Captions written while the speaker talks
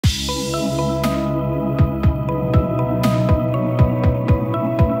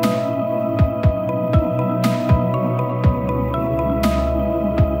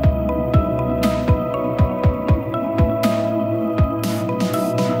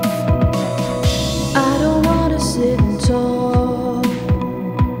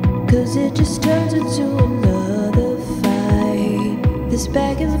into another fight. This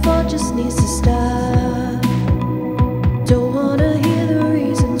back and forth just needs to stop. Don't wanna hear the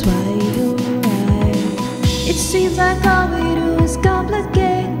reasons why you're right. It seems like all we do is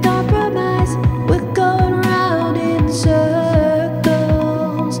complicate, compromise. We're going round in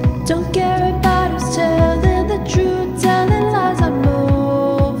circles. Don't care about who's telling the truth, telling lies. I'm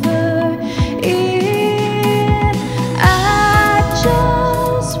over it. I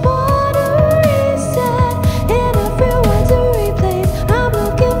just wanna reset, and everyone to replace. I'm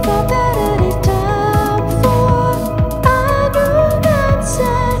looking for better time for a new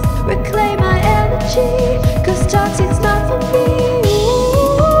mindset. Reclaim my energy, 'cause toxic's not for me.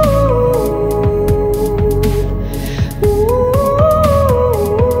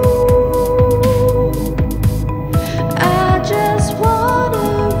 I just wanna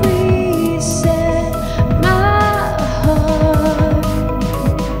reset my heart.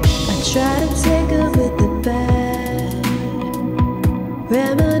 I try to take good with the bad,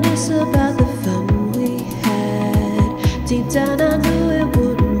 reminisce about the fun we had. Deep down I knew it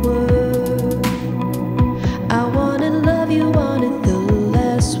wouldn't work. I wanted love, you wanted the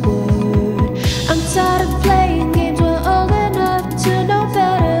last word. I'm tired of playing games, we're old enough to know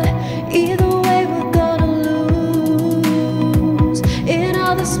better. Either way we're gonna lose. In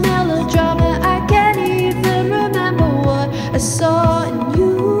all this melodrama I can't even remember what I saw in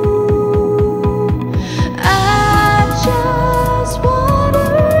you. I just wanna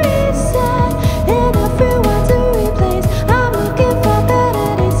reset, and everyone to replace. I'm looking for better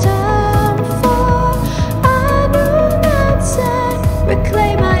days, time for a new mindset.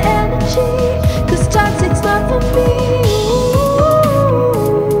 Reclaim my energy, 'cause toxic's not for me.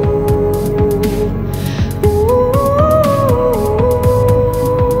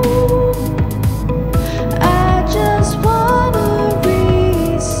 I just wanna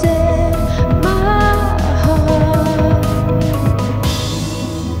reset my heart.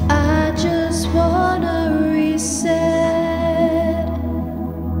 I just wanna reset.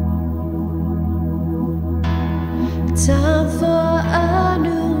 Time for a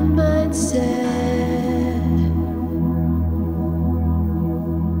new mindset.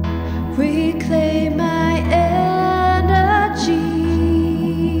 Reclaim my energy,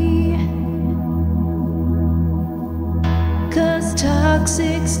 'cause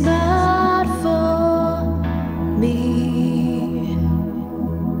toxic's not